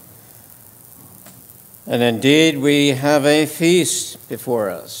And indeed, we have a feast before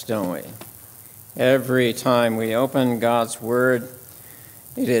us, don't we? Every time we open God's Word,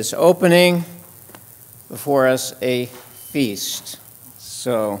 it is opening before us a feast.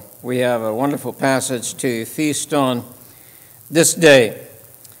 So we have a wonderful passage to feast on this day.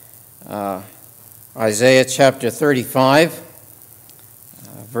 Isaiah chapter 35,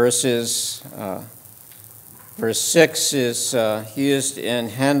 verse 6 is used in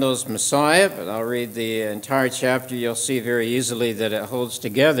Handel's Messiah, but I'll read the entire chapter. You'll see very easily that it holds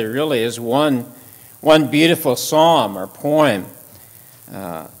together really as one beautiful psalm or poem.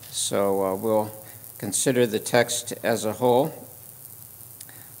 So we'll consider the text as a whole.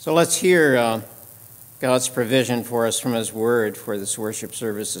 So let's hear God's provision for us from His Word for this worship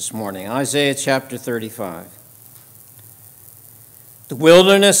service this morning. Isaiah chapter 35. The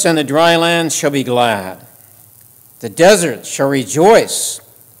wilderness and the dry land shall be glad. The desert shall rejoice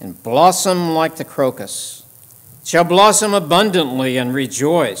and blossom like the crocus. It shall blossom abundantly and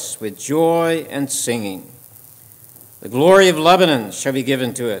rejoice with joy and singing. The glory of Lebanon shall be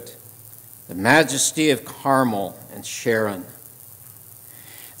given to it, the majesty of Carmel and Sharon.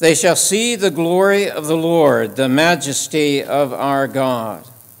 They shall see the glory of the Lord, the majesty of our God.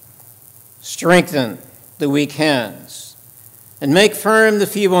 Strengthen the weak hands and make firm the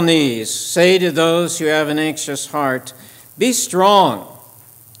feeble knees. Say to those who have an anxious heart, be strong,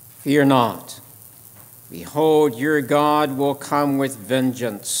 fear not. Behold, your God will come with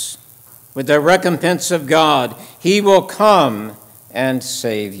vengeance. With the recompense of God, He will come and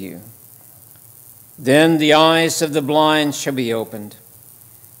save you. Then the eyes of the blind shall be opened,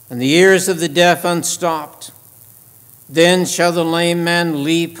 and the ears of the deaf unstopped. Then shall the lame man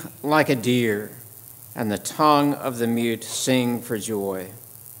leap like a deer, and the tongue of the mute sing for joy.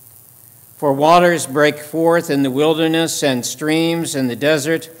 For waters break forth in the wilderness and streams in the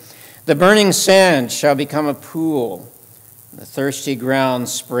desert. The burning sand shall become a pool, and the thirsty ground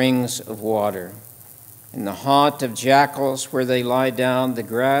springs of water. In the haunt of jackals where they lie down, the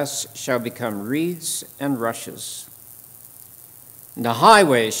grass shall become reeds and rushes. And the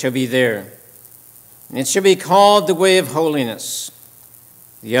highway shall be there, and it shall be called the way of holiness.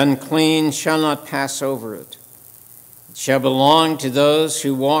 The unclean shall not pass over it. It shall belong to those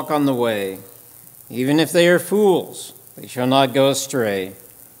who walk on the way. Even if they are fools, they shall not go astray.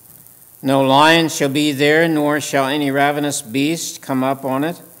 No lion shall be there, nor shall any ravenous beast come up on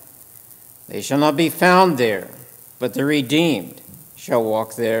it. They shall not be found there, but the redeemed shall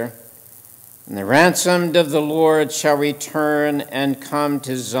walk there. And the ransomed of the Lord shall return and come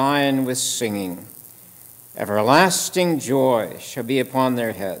to Zion with singing. Everlasting joy shall be upon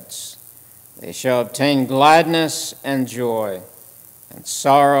their heads. They shall obtain gladness and joy, and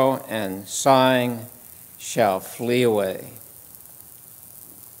sorrow and sighing shall flee away.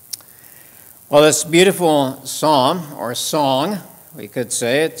 Well, this beautiful psalm or song, we could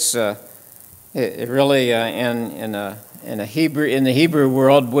say, it really in the Hebrew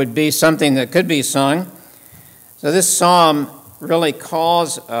world would be something that could be sung. So this psalm really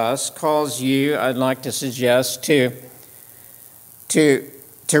calls you, I'd like to suggest, to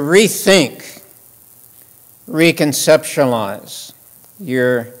rethink, reconceptualize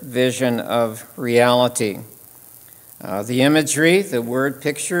your vision of reality. The imagery, the word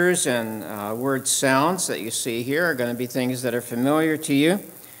pictures, and word sounds that you see here are going to be things that are familiar to you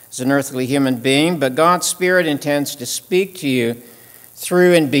as an earthly human being, but God's Spirit intends to speak to you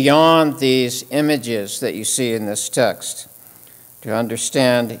through and beyond these images that you see in this text, to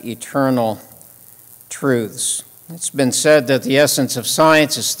understand eternal truths. It's been said that the essence of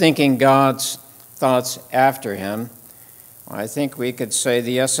science is thinking God's thoughts after Him. I think we could say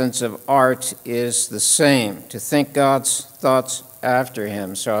the essence of art is the same, to think God's thoughts after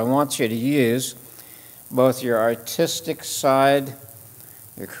Him. So I want you to use both your artistic side,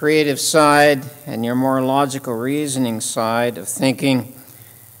 your creative side, and your more logical reasoning side of thinking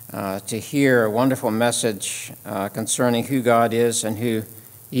to hear a wonderful message concerning who God is and who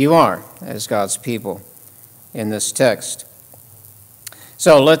you are as God's people in this text.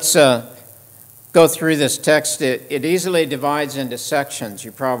 So let's go through this text. It easily divides into sections.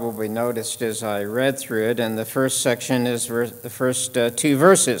 You probably noticed as I read through it, and the first section is the first two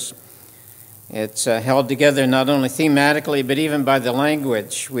verses. It's held together not only thematically, but even by the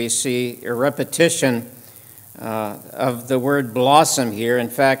language. We see a repetition of the word blossom here. In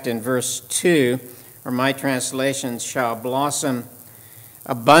fact, in verse 2, or my translation, shall blossom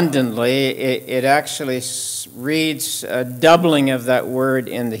abundantly, it actually reads a doubling of that word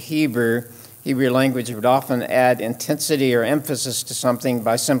in the Hebrew. Hebrew language would often add intensity or emphasis to something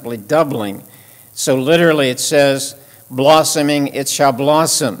by simply doubling. So literally it says, blossoming, it shall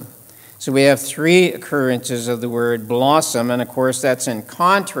blossom. So we have three occurrences of the word blossom, and of course that's in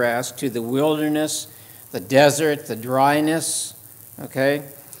contrast to the wilderness, the desert, the dryness, okay?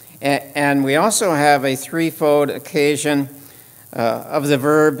 And we also have a threefold occasion of the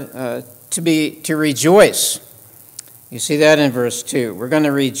verb to rejoice. You see that in verse 2. We're going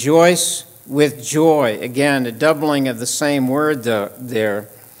to rejoice with joy. Again, a doubling of the same word there.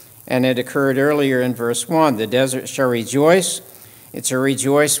 And it occurred earlier in verse 1. The desert shall rejoice. It's a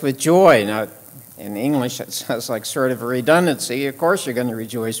rejoice with joy. Now, in English, it sounds like sort of a redundancy. Of course you're going to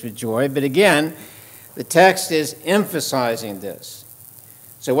rejoice with joy. But again, the text is emphasizing this.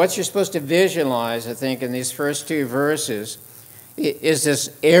 So what you're supposed to visualize, I think, in these first two verses is this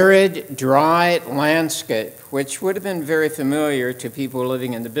arid, dry landscape, which would have been very familiar to people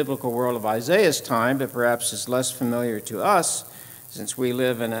living in the biblical world of Isaiah's time, but perhaps is less familiar to us since we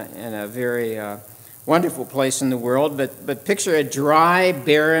live in a very wonderful place in the world. But picture a dry,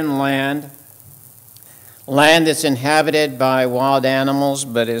 barren land that's inhabited by wild animals,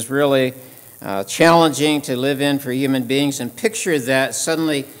 but is really challenging to live in for human beings. And picture that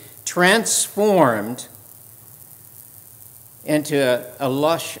suddenly transformed into a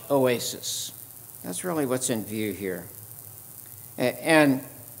lush oasis. That's really what's in view here. And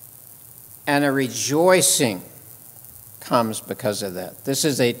a rejoicing comes because of that. This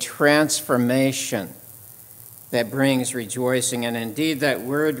is a transformation that brings rejoicing, and indeed that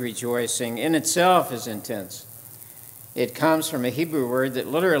word rejoicing in itself is intense. It comes from a Hebrew word that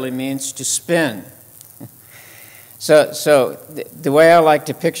literally means to spin. So the way I like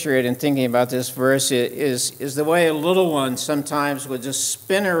to picture it in thinking about this verse is the way a little one sometimes would just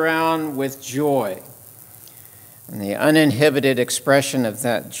spin around with joy and the uninhibited expression of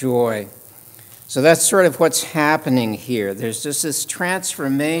that joy. So that's sort of what's happening here. There's just this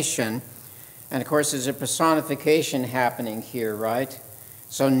transformation, and of course there's a personification happening here, right?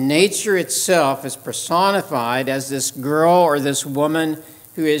 So nature itself is personified as this girl or this woman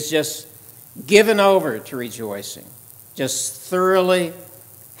who is just given over to rejoicing, just thoroughly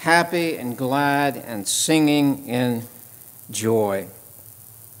happy and glad and singing in joy.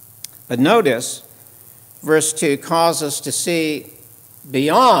 But notice, verse 2 calls us to see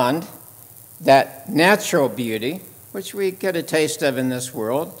beyond that natural beauty, which we get a taste of in this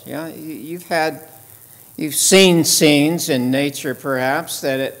world. Yeah, you've seen scenes in nature perhaps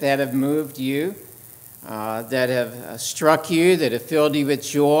that have moved you, that have struck you, that have filled you with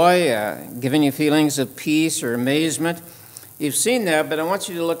joy, given you feelings of peace or amazement. You've seen that, but I want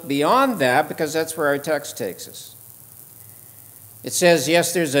you to look beyond that because that's where our text takes us. It says,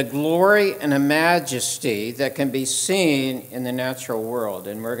 yes, there's a glory and a majesty that can be seen in the natural world,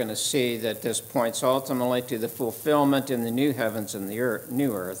 and we're going to see that this points ultimately to the fulfillment in the new heavens and the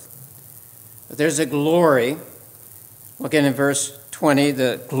new earth. But there's a glory. Looking in verse 20,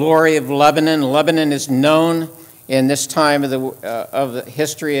 the glory of Lebanon. Lebanon is known in this time of the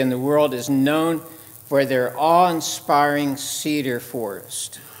history in the world, is known for their awe-inspiring cedar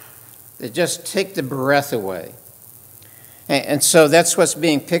forest. They just take the breath away. And so that's what's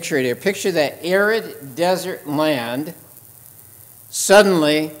being pictured here. Picture that arid desert land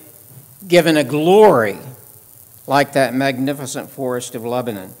suddenly given a glory like that magnificent forest of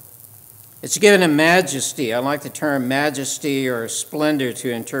Lebanon. It's given a majesty. I like the term majesty or splendor to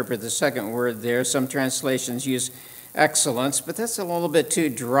interpret the second word there. Some translations use excellence, but that's a little bit too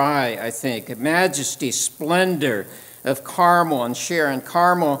dry, I think. Majesty, splendor of Carmel and Sharon.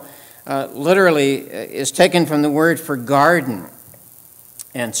 Carmel literally is taken from the word for garden.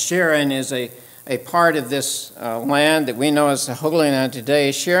 And Sharon is a part of this land that we know as the Holy Land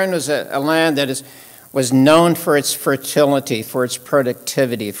today. Sharon was a land that was known for its fertility, for its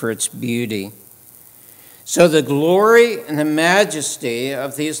productivity, for its beauty. So the glory and the majesty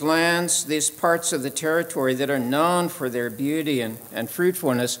of these lands, these parts of the territory that are known for their beauty and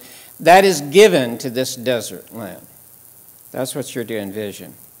fruitfulness, that is given to this desert land. That's what you're to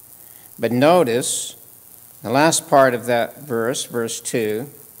envision. But notice the last part of that verse, verse 2,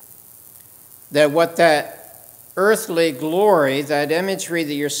 that what that earthly glory, that imagery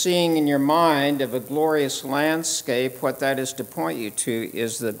that you're seeing in your mind of a glorious landscape, what that is to point you to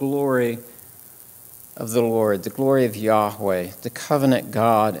is the glory of the Lord, the glory of Yahweh, the covenant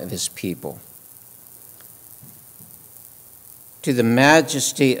God of his people. To the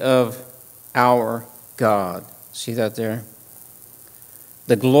majesty of our God. See that there?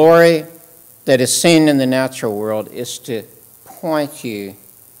 The glory that is seen in the natural world is to point you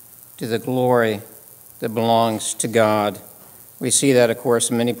to the glory that belongs to God. We see that, of course,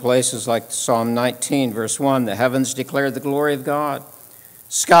 in many places like Psalm 19, verse 1. The heavens declare the glory of God.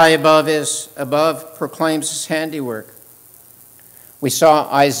 Sky above proclaims his handiwork. We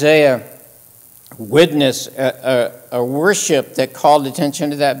saw Isaiah witness a worship that called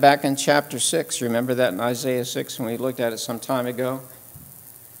attention to that back in chapter 6. Remember that in Isaiah 6 when we looked at it some time ago?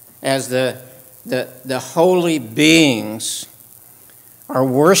 As the holy beings are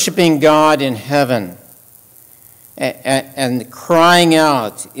worshiping God in heaven and crying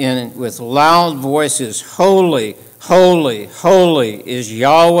out with loud voices, "Holy, holy, holy is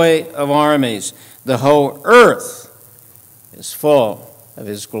Yahweh of armies. The whole earth is full of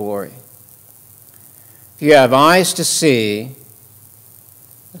his glory." If you have eyes to see,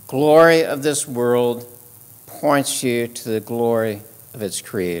 the glory of this world points you to the glory of its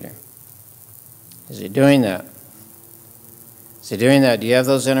Creator. Is he doing that? Is he doing that? Do you have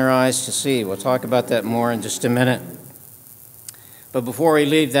those inner eyes to see? We'll talk about that more in just a minute. But before we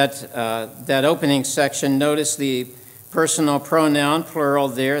leave that opening section, notice the personal pronoun, plural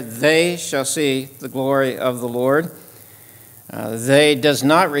there. They shall see the glory of the Lord. They does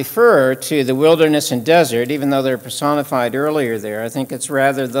not refer to the wilderness and desert, even though they're personified earlier there. I think it's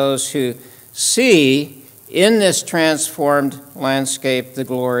rather those who see in this transformed landscape the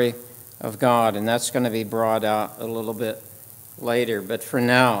glory of God, and that's going to be brought out a little bit later. But for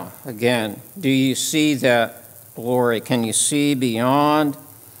now, again, do you see that glory? Can you see beyond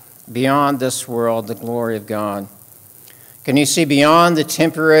this world the glory of God? Can you see beyond the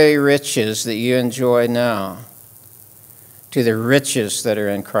temporary riches that you enjoy now to the riches that are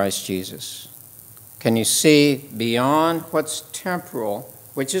in Christ Jesus? Can you see beyond what's temporal,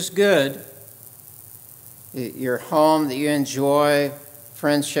 which is good, your home that you enjoy,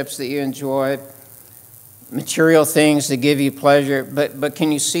 friendships that you enjoy, material things that give you pleasure, but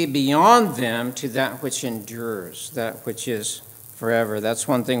can you see beyond them to that which endures, that which is forever? That's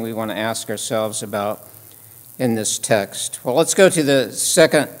one thing we want to ask ourselves about in this text. Well, let's go to the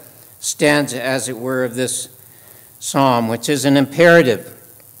second stanza, as it were, of this psalm, which is an imperative.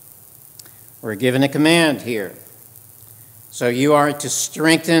 We're given a command here. So you are to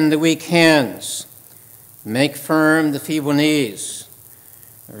strengthen the weak hands, make firm the feeble knees.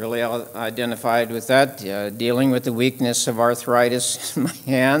 I really identified with that, dealing with the weakness of arthritis in my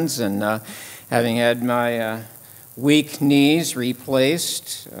hands and having had my weak knees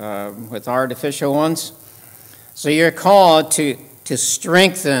replaced with artificial ones. So you're called to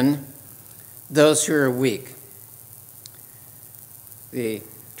strengthen those who are weak. The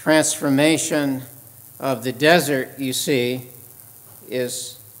transformation of the desert, you see,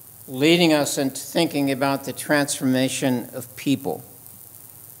 is leading us into thinking about the transformation of people.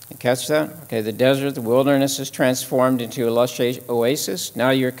 You catch that? Okay, the desert, the wilderness is transformed into a lush oasis.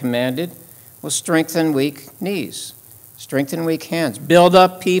 Now you're commanded, well, strengthen weak knees, strengthen weak hands, build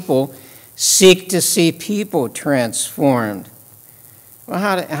up people, seek to see people transformed. Well,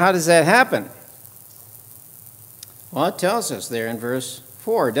 how does that happen? Well, it tells us there in verse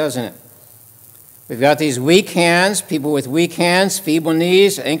 4, doesn't it? We've got these weak hands, people with weak hands, feeble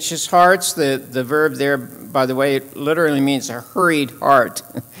knees, anxious hearts. The verb there, by the way, it literally means a hurried heart.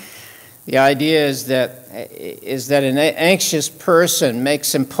 The idea is that an anxious person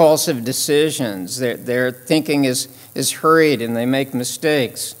makes impulsive decisions. Their thinking is hurried and they make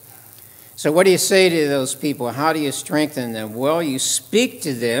mistakes. So what do you say to those people? How do you strengthen them? Well, you speak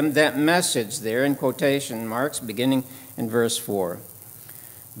to them that message there in quotation marks beginning in verse 4.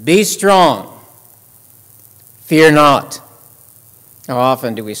 Be strong. Fear not. How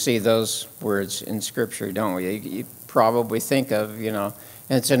often do we see those words in Scripture, don't we? You probably think of,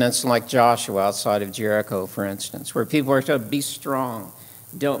 incidents like Joshua outside of Jericho, for instance, where people are told, be strong,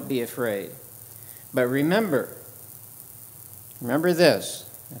 don't be afraid. But remember this,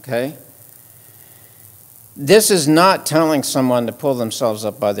 okay? This is not telling someone to pull themselves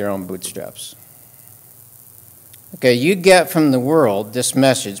up by their own bootstraps. Okay, you get from the world this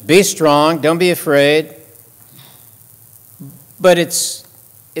message, be strong, don't be afraid, but it's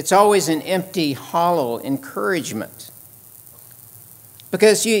always an empty, hollow encouragement.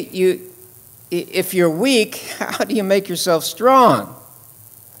 Because if you're weak, how do you make yourself strong?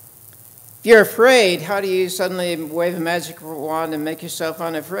 If you're afraid, how do you suddenly wave a magic wand and make yourself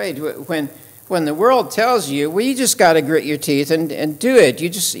unafraid? When the world tells you, well, you just got to grit your teeth and do it. You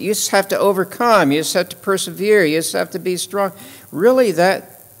just have to overcome. You just have to persevere. You just have to be strong. Really,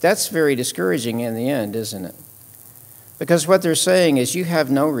 that's very discouraging in the end, isn't it? Because what they're saying is you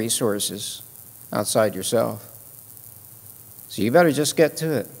have no resources outside yourself. So you better just get to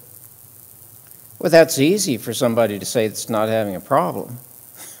it. Well, that's easy for somebody to say that's not having a problem.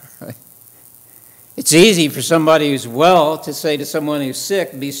 Right? It's easy for somebody who's well to say to someone who's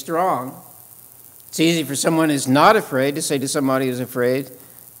sick, be strong. It's easy for someone who's not afraid to say to somebody who's afraid,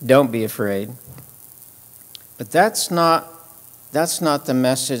 don't be afraid. But that's not that's not the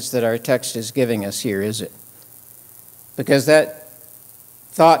message that our text is giving us here, is it? Because that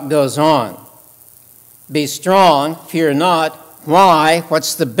thought goes on. Be strong, fear not. Why?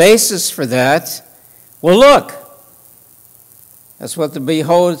 What's the basis for that? Well, look. That's what the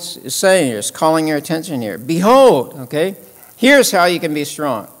behold is saying here. It's calling your attention here. Behold, okay? Here's how you can be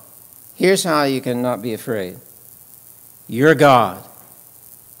strong. Here's how you can not be afraid. You're God.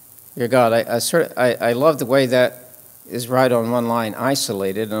 You're God. I love the way that is right on one line,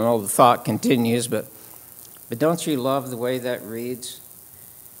 isolated, and all the thought continues, but don't you love the way that reads?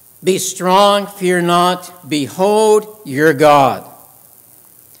 Be strong, fear not. Behold, you're God.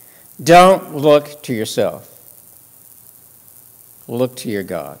 Don't look to yourself. Look to your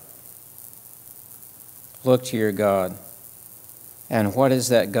God. Look to your God. And what has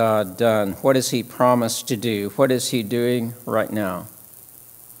that God done? What has he promised to do? What is he doing right now?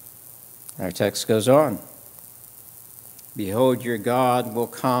 Our text goes on. Behold, your God will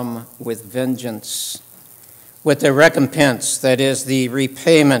come with vengeance, with the recompense, that is the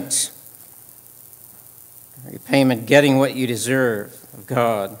repayment. Repayment, getting what you deserve of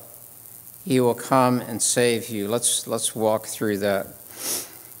God. He will come and save you. Let's walk through that.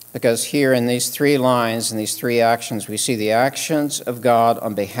 Because here in these three lines and these three actions, we see the actions of God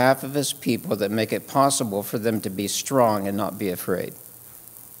on behalf of his people that make it possible for them to be strong and not be afraid.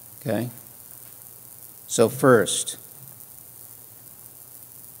 Okay? So first,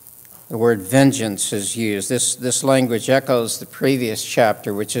 the word vengeance is used. This language echoes the previous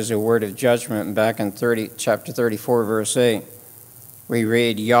chapter, which is a word of judgment. Back in chapter 34, verse 8, we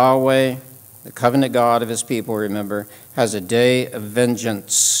read, Yahweh, the covenant God of his people, remember, has a day of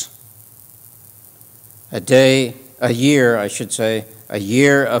vengeance. A year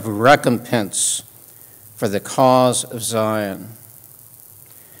of recompense for the cause of Zion.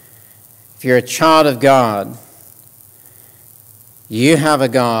 If you're a child of God, you have a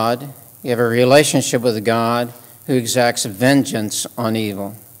God, you have a relationship with a God who exacts vengeance on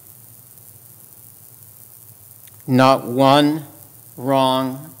evil. Not one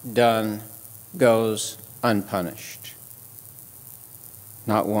wrong done goes unpunished.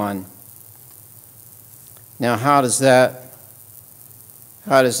 Not one. Now, how does that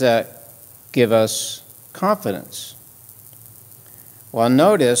give us confidence? Well,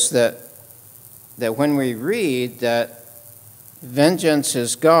 notice that when we read that vengeance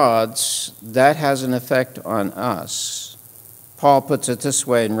is God's, that has an effect on us. Paul puts it this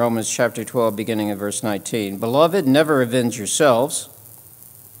way in Romans chapter 12, beginning of verse 19. Beloved, never avenge yourselves,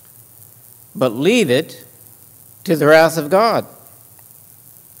 but leave it to the wrath of God.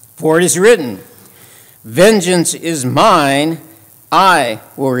 For it is written, vengeance is mine, I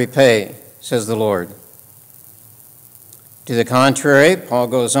will repay, says the Lord. To the contrary, Paul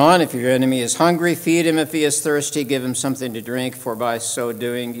goes on, if your enemy is hungry, feed him. If he is thirsty, give him something to drink, for by so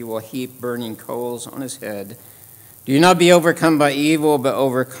doing you will heap burning coals on his head. Do not be overcome by evil, but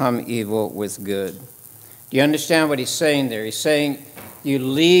overcome evil with good. Do you understand what he's saying there? He's saying you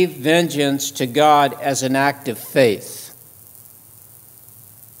leave vengeance to God as an act of faith.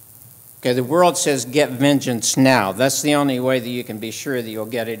 Okay, the world says get vengeance now. That's the only way that you can be sure that you'll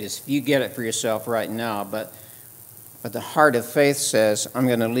get it, is if you get it for yourself right now. But the heart of faith says, I'm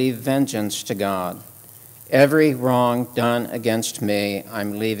going to leave vengeance to God. Every wrong done against me,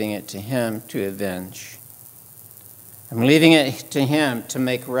 I'm leaving it to him to avenge. I'm leaving it to him to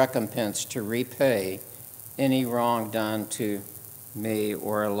make recompense, to repay any wrong done to me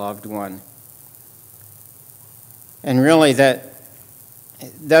or a loved one. And really,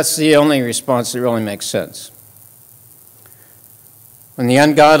 that's the only response that really makes sense. When the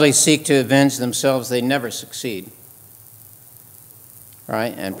ungodly seek to avenge themselves, they never succeed.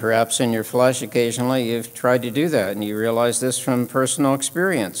 Right? And perhaps in your flesh, occasionally, you've tried to do that, and you realize this from personal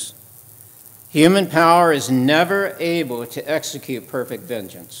experience. Human power is never able to execute perfect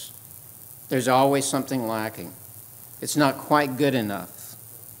vengeance. There's always something lacking. It's not quite good enough.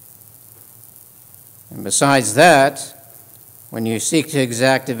 And besides that, when you seek to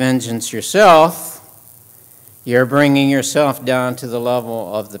exact a vengeance yourself, you're bringing yourself down to the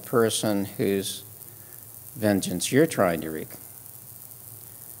level of the person whose vengeance you're trying to wreak.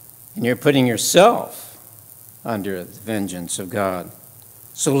 And you're putting yourself under the vengeance of God.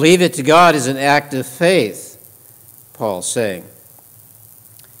 So leave it to God as an act of faith, Paul's saying.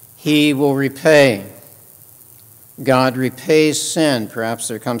 He will repay. God repays sin. Perhaps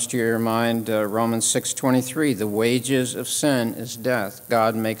there comes to your mind Romans 6:23. The wages of sin is death.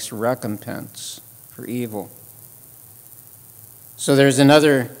 God makes recompense for evil. So there's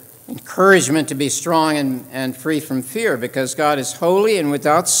another encouragement to be strong and free from fear, because God is holy and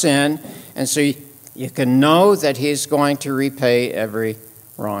without sin, and so you can know that he's going to repay every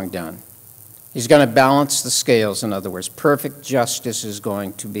wrong done. He's going to balance the scales, in other words. Perfect justice is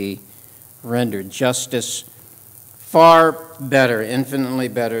going to be rendered. Justice far better, infinitely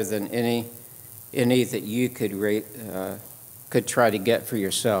better than any that you could try to get for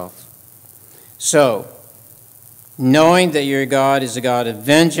yourself. So, knowing that your God is a God of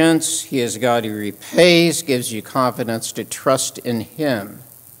vengeance, he is a God who repays, gives you confidence to trust in him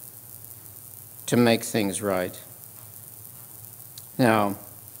to make things right. Now,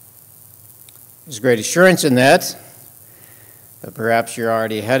 there's great assurance in that, but perhaps you're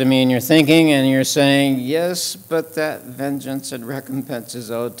already ahead of me in your thinking and you're saying, yes, but that vengeance and recompense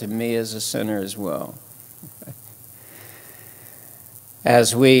is owed to me as a sinner as well.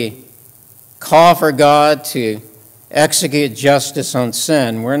 As we call for God to execute justice on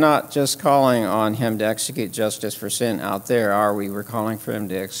sin, we're not just calling on him to execute justice for sin out there, are we? We're calling for him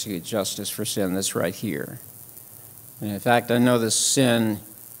to execute justice for sin that's right here. And in fact, I know this sin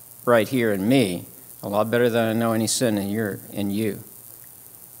right here in me a lot better than I know any sin in you.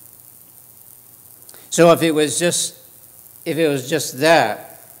 So if it was just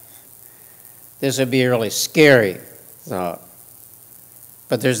that, this would be a really scary thought.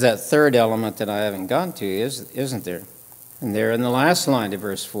 But there's that third element that I haven't gotten to, isn't there? And there in the last line of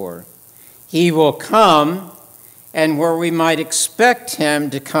verse 4. He will come, and where we might expect him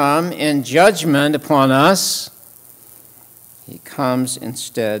to come in judgment upon us, he comes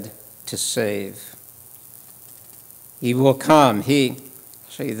instead to save. He will come.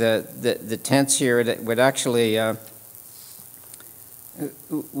 The tense here would actually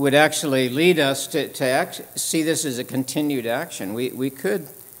lead us to see this as a continued action. We could,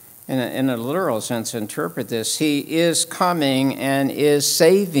 in a literal sense, interpret this. He is coming and is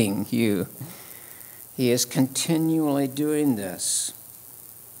saving you. He is continually doing this.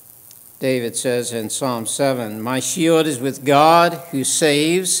 David says in Psalm 7, my shield is with God who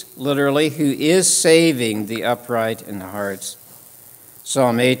saves, literally, who is saving the upright in heart.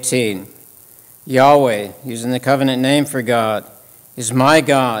 Psalm 18, Yahweh, using the covenant name for God, is my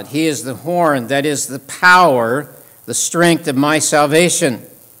God. He is the horn, that is the power, the strength of my salvation.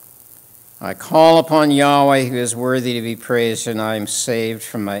 I call upon Yahweh who is worthy to be praised, and I am saved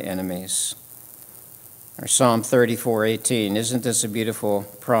from my enemies. Or Psalm 34:18. Isn't this a beautiful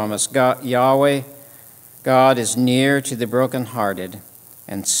promise? Yahweh, God is near to the brokenhearted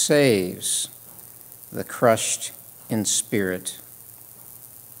and saves the crushed in spirit.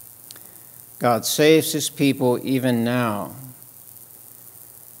 God saves his people even now.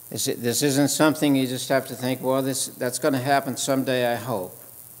 This isn't something you just have to think, well, that's going to happen someday, I hope.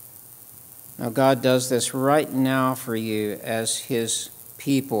 No, God does this right now for you as his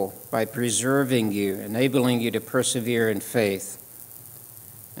people by preserving you, enabling you to persevere in faith.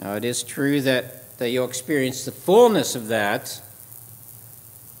 Now, it is true that you'll experience the fullness of that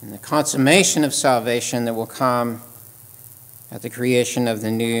and the consummation of salvation that will come at the creation of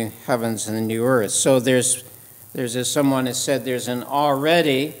the new heavens and the new earth. So there's as someone has said, there's an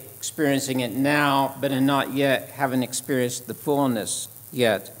already experiencing it now, but a not yet, haven't experienced the fullness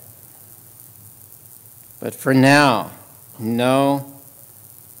yet. But for now, know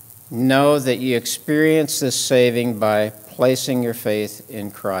that you experience this saving by placing your faith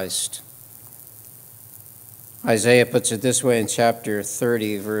in Christ. Isaiah puts it this way in chapter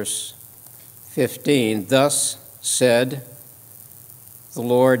 30, verse 15. Thus said the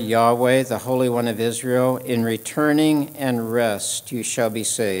Lord Yahweh, the Holy One of Israel, in returning and rest you shall be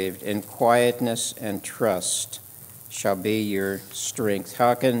saved, in quietness and trust shall be your strength.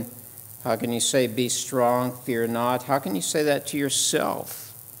 How can you say, be strong, fear not? How can you say that to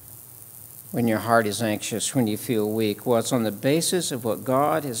yourself when your heart is anxious, when you feel weak? Well, it's on the basis of what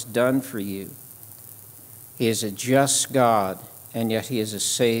God has done for you. He is a just God, and yet he is a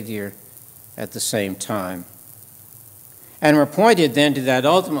Savior at the same time. And we're pointed then to that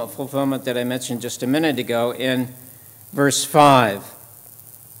ultimate fulfillment that I mentioned just a minute ago in verse 5.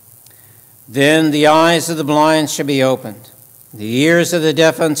 Then the eyes of the blind shall be opened, the ears of the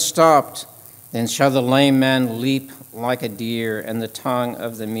deaf unstopped. Then shall the lame man leap like a deer, and the tongue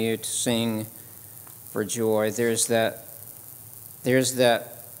of the mute sing for joy. There's that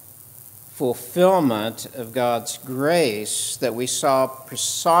fulfillment of God's grace that we saw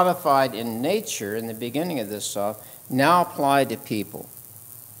personified in nature in the beginning of this psalm, now applied to people.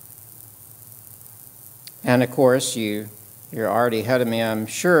 And of course, you're already ahead of me, I'm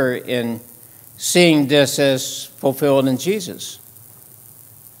sure, in seeing this as fulfilled in Jesus.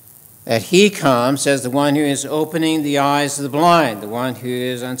 That he comes as the one who is opening the eyes of the blind, the one who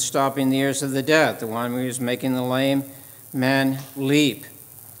is unstopping the ears of the deaf, the one who is making the lame man leap.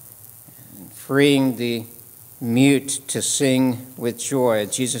 freeing the mute to sing with joy.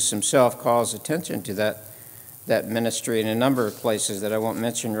 Jesus himself calls attention to that ministry in a number of places that I won't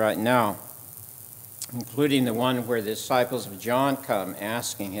mention right now, including the one where the disciples of John come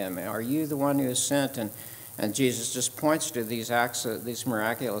asking him, "Are you the one who is sent?" And Jesus just points to these acts, these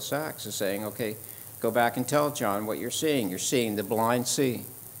miraculous acts, of saying, "Okay, go back and tell John what you're seeing. You're seeing the blind see,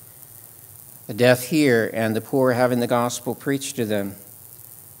 the deaf hear, and the poor having the gospel preached to them."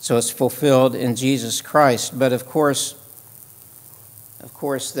 So it's fulfilled in Jesus Christ. But of course,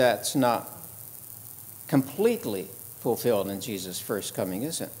 that's not completely fulfilled in Jesus' first coming,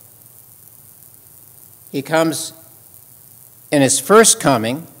 is it? He comes in his first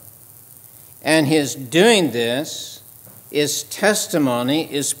coming, and his doing this is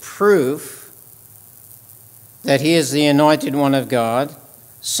testimony, is proof that he is the anointed one of God,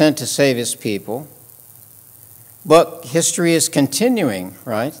 sent to save his people. But history is continuing,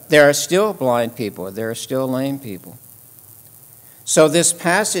 right? There are still blind people. There are still lame people. So this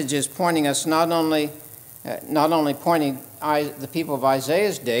passage is pointing us not only pointing the people of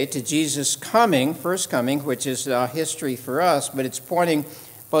Isaiah's day to Jesus' coming, first coming, which is history for us, but it's pointing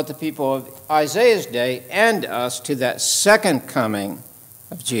both the people of Isaiah's day and us to that second coming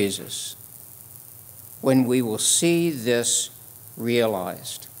of Jesus, when we will see this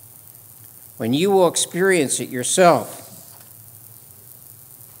realized, when you will experience it yourself.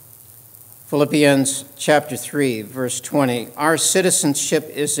 Philippians chapter 3, verse 20, "Our citizenship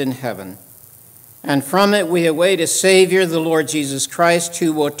is in heaven, and from it we await a Savior, the Lord Jesus Christ,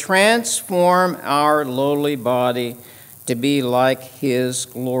 who will transform our lowly body to be like his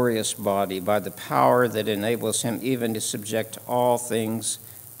glorious body by the power that enables him even to subject all things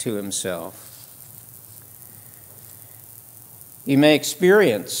to himself." You may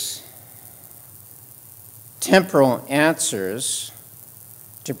experience temporal answers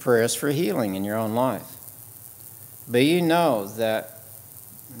to prayers for healing in your own life, but you know that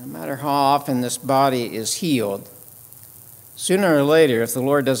no matter how often this body is healed, sooner or later, if the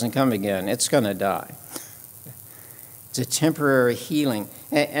Lord doesn't come again, it's going to die. It's a temporary healing.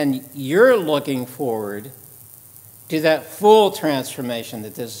 And you're looking forward to that full transformation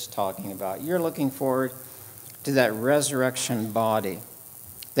that this is talking about. You're looking forward to that resurrection body,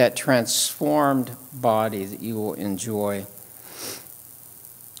 that transformed body that you will enjoy.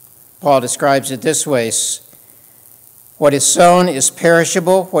 Paul describes it this way: what is sown is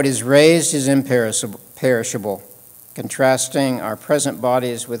perishable, what is raised is imperishable, contrasting our present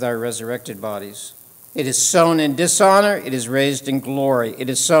bodies with our resurrected bodies. It is sown in dishonor, it is raised in glory. It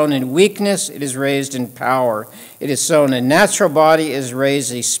is sown in weakness, it is raised in power. It is sown a natural body, it is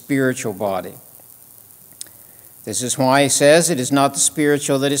raised a spiritual body. This is why he says it is not the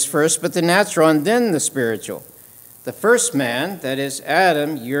spiritual that is first, but the natural, and then the spiritual. The first man, that is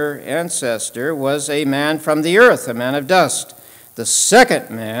Adam, your ancestor, was a man from the earth, a man of dust. The second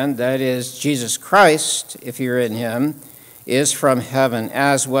man, that is Jesus Christ, if you're in him, is from heaven.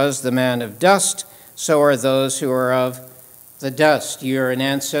 As was the man of dust, so are those who are of the dust. You are an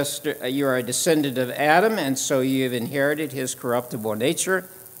ancestor, you are a descendant of Adam, and so you've inherited his corruptible nature.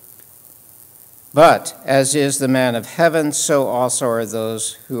 But as is the man of heaven, so also are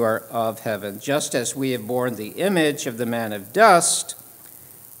those who are of heaven. Just as we have borne the image of the man of dust,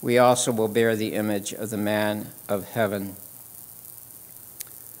 we also will bear the image of the man of heaven.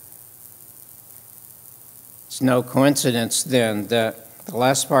 It's no coincidence then that the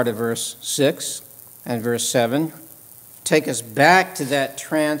last part of verse 6 and verse 7 take us back to that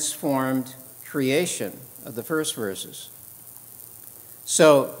transformed creation of the first verses.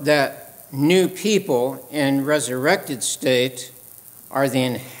 So that new people in resurrected state are the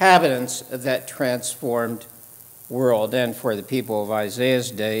inhabitants of that transformed world. And for the people of Isaiah's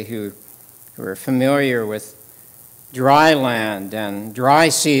day who are familiar with dry land and dry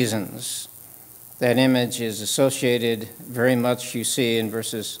seasons, that image is associated very much, you see, in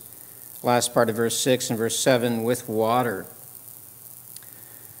last part of verse 6 and verse 7, with water.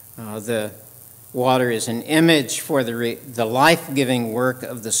 The water is an image for the life-giving work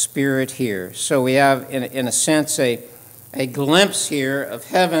of the Spirit here. So we have, in a sense, a glimpse here of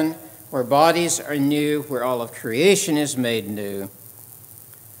heaven where bodies are new, where all of creation is made new.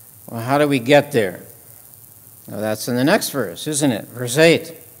 Well, how do we get there? Well, that's in the next verse, isn't it? Verse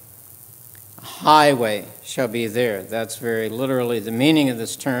 8. A highway shall be there. That's very literally the meaning of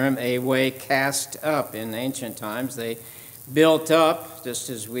this term, a way cast up. In ancient times, they built up, just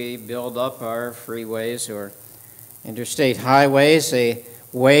as we build up our freeways or interstate highways, a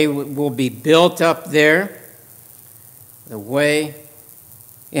way will be built up there, the way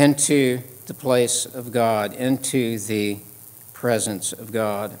into the place of God, into the presence of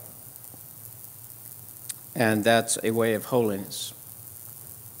God. And that's a way of holiness.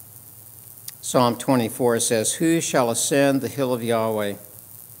 Psalm 24 says, "Who shall ascend the hill of Yahweh?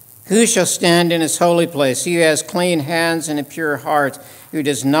 Who shall stand in his holy place? He who has clean hands and a pure heart, who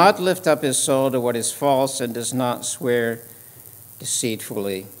does not lift up his soul to what is false and does not swear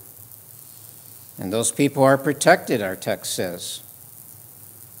deceitfully." And those people are protected, our text says.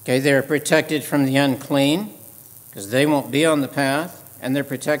 Okay, they're protected from the unclean, because they won't be on the path. And they're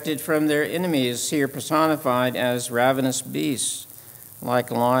protected from their enemies, here personified as ravenous beasts, like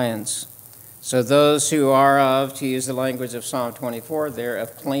lions. So those who are of, to use the language of Psalm 24, they're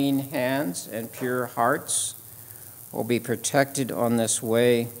of clean hands and pure hearts, will be protected on this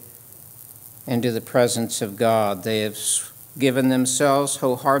way into the presence of God. They have given themselves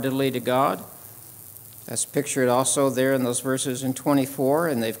wholeheartedly to God. That's pictured also there in those verses in 24,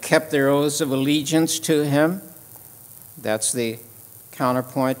 and they've kept their oaths of allegiance to him. That's the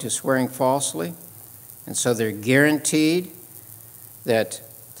counterpoint to swearing falsely. And so they're guaranteed that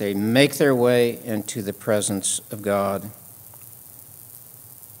they make their way into the presence of God.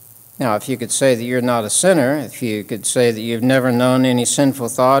 Now, if you could say that you're not a sinner, if you could say that you've never known any sinful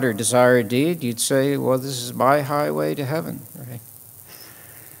thought or desire or deed, you'd say, well, this is my highway to heaven, right?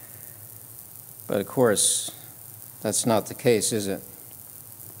 But of course, that's not the case, is it?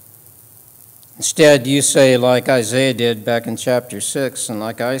 Instead, you say, like Isaiah did back in chapter 6, and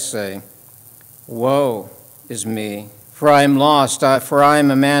like I say, "Woe is me, for I am lost, for I am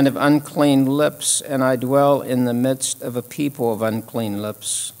a man of unclean lips, and I dwell in the midst of a people of unclean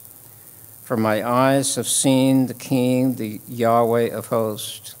lips. For my eyes have seen the King, the Yahweh of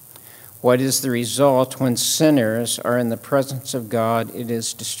hosts." What is the result when sinners are in the presence of God? It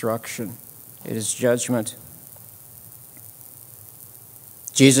is destruction. It is judgment.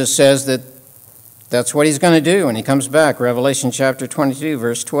 Jesus says that that's what he's going to do when he comes back. Revelation chapter 22,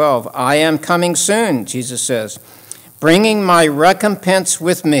 verse 12. "I am coming soon," Jesus says, "bringing my recompense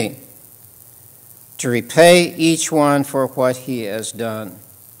with me to repay each one for what he has done."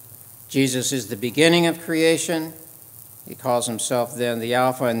 Jesus is the beginning of creation. He calls himself then the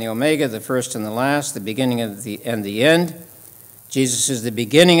Alpha and the Omega, the first and the last, the beginning and the end. Jesus is the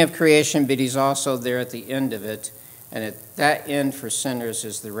beginning of creation, but he's also there at the end of it. And at that end for sinners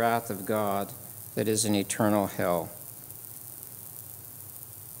is the wrath of God that is an eternal hell.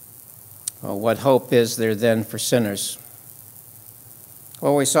 Well, what hope is there then for sinners?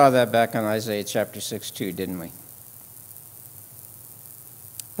 Well, we saw that back in Isaiah chapter 6 too, didn't we?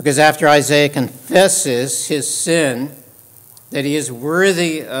 Because after Isaiah confesses his sin, that he is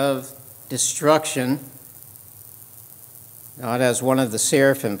worthy of destruction, God has one of the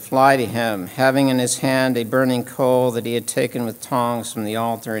seraphim fly to him, having in his hand a burning coal that he had taken with tongs from the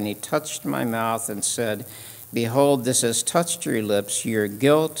altar, and he touched my mouth and said, "Behold, this has touched your lips. Your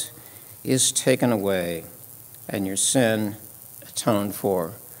guilt is taken away, and your sin atoned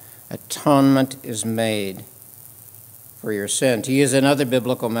for." Atonement is made for your sin. To use another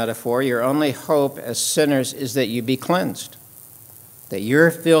biblical metaphor, your only hope as sinners is that you be cleansed, that your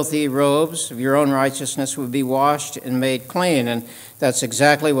filthy robes of your own righteousness would be washed and made clean. And that's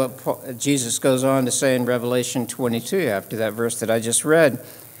exactly what Jesus goes on to say in Revelation 22, after that verse that I just read.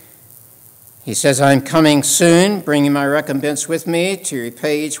 He says, "I'm coming soon, bringing my recompense with me to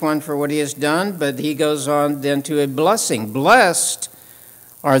repay each one for what he has done." But he goes on then to a blessing. "Blessed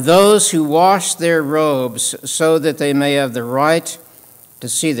are those who wash their robes, so that they may have the right to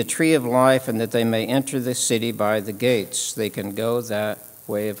see the tree of life, and that they may enter the city by the gates." They can go that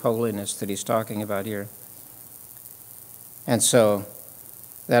way of holiness that he's talking about here. And so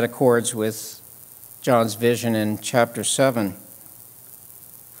that accords with John's vision in chapter 7,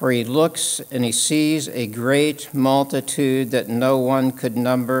 where he looks and he sees a great multitude that no one could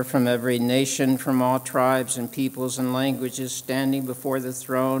number, from every nation, from all tribes and peoples and languages, standing before the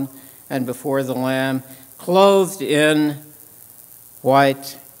throne and before the Lamb, clothed in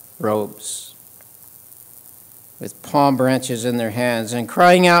white robes, with palm branches in their hands, and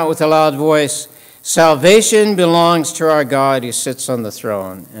crying out with a loud voice, "Salvation belongs to our God who sits on the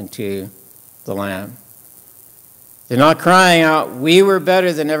throne and to the Lamb." They're not crying out, "We were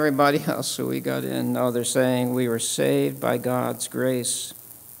better than everybody else, so we got in." No, they're saying, "We were saved by God's grace."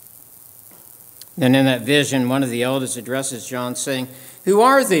 And in that vision, one of the elders addresses John, saying, "Who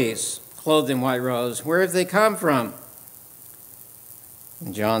are these clothed in white robes? Where have they come from?"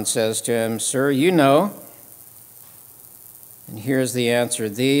 And John says to him, "Sir, you know." And here's the answer: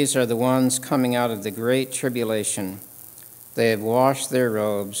 "These are the ones coming out of the great tribulation. They have washed their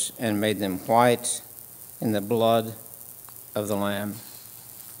robes and made them white in the blood of the Lamb."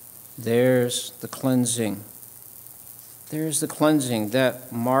 There's the cleansing. there's the cleansing,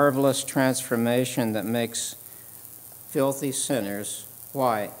 that marvelous transformation that makes filthy sinners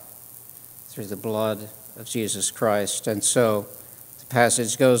white through the blood of Jesus Christ. And so the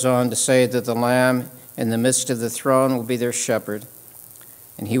passage goes on to say that the Lamb in the midst of the throne will be their shepherd,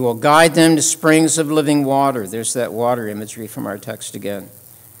 and he will guide them to springs of living water. There's that water imagery from our text again.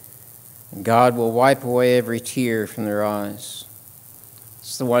 And God will wipe away every tear from their eyes.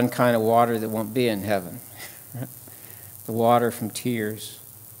 It's the one kind of water that won't be in heaven. The water from tears.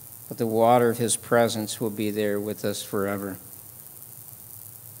 But the water of his presence will be there with us forever.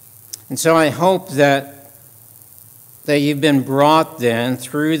 And so I hope that you've been brought then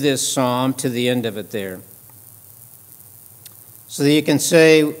through this psalm to the end of it there. So that you can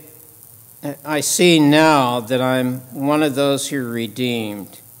say, I see now that I'm one of those who are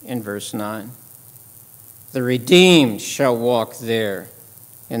redeemed in verse 9. The redeemed shall walk there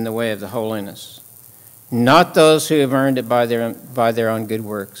in the way of the holiness. Not those who have earned it by their own good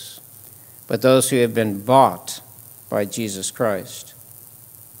works, but those who have been bought by Jesus Christ.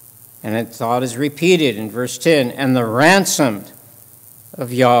 And that thought is repeated in verse 10, and the ransomed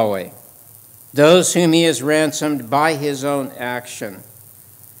of Yahweh, those whom he has ransomed by his own action,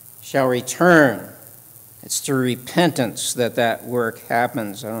 shall return. It's through repentance that work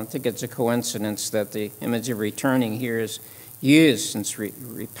happens. I don't think it's a coincidence that the image of returning here is used, since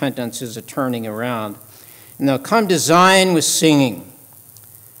repentance is a turning around. And they'll come to Zion with singing.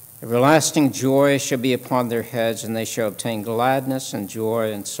 Everlasting joy shall be upon their heads, and they shall obtain gladness and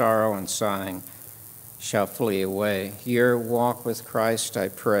joy, and sorrow and sighing shall flee away. Your walk with Christ, I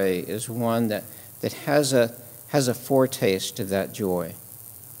pray, is one that has a foretaste of that joy.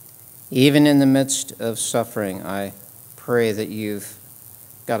 Even in the midst of suffering, I pray that you've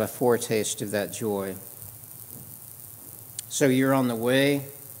got a foretaste of that joy. So you're on the way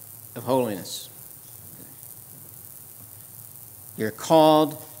of holiness. You're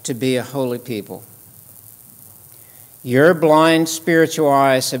called to be a holy people. Your blind spiritual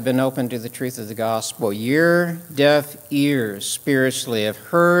eyes have been opened to the truth of the gospel. Your deaf ears spiritually have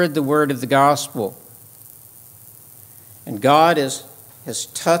heard the word of the gospel. And God has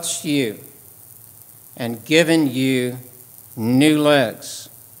touched you and given you new legs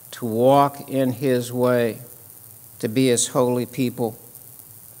to walk in his way, to be his holy people.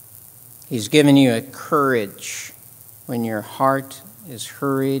 He's given you a courage when your heart is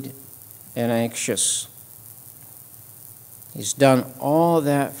hurried and anxious. He's done all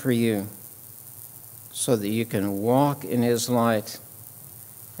that for you so that you can walk in his light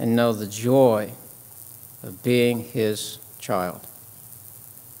and know the joy of being his child.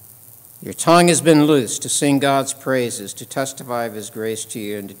 Your tongue has been loosed to sing God's praises, to testify of his grace to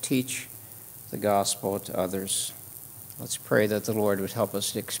you, and to teach the gospel to others. Let's pray that the Lord would help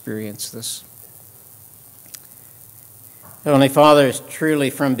us to experience this. Heavenly Father, truly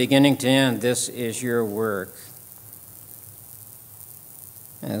from beginning to end, this is your work.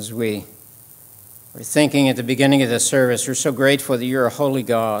 As we were thinking at the beginning of the service, we're so grateful that you're a holy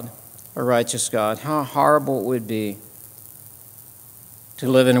God, a righteous God. How horrible it would be to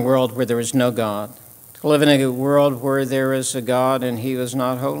live in a world where there was no God, to live in a world where there is a God and he was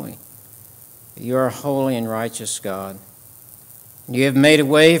not holy. You are a holy and righteous God. You have made a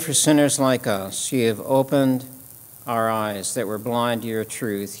way for sinners like us. You have opened our eyes that were blind to your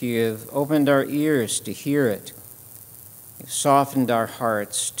truth. You have opened our ears to hear it. You've softened our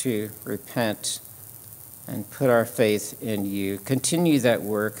hearts to repent and put our faith in you. Continue that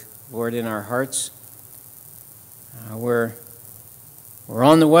work, Lord, in our hearts. We're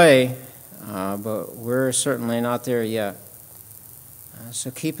on the way, but we're certainly not there yet.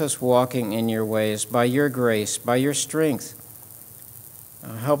 So keep us walking in your ways by your grace, by your strength.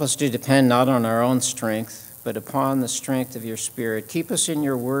 Help us to depend not on our own strength, but upon the strength of your Spirit. Keep us in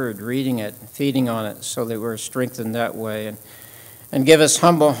your word, reading it, feeding on it, so that we're strengthened that way. And give us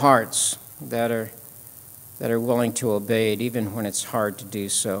humble hearts that are willing to obey it, even when it's hard to do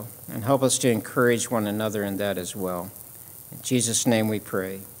so. And help us to encourage one another in that as well. In Jesus' name we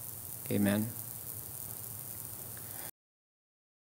pray. Amen.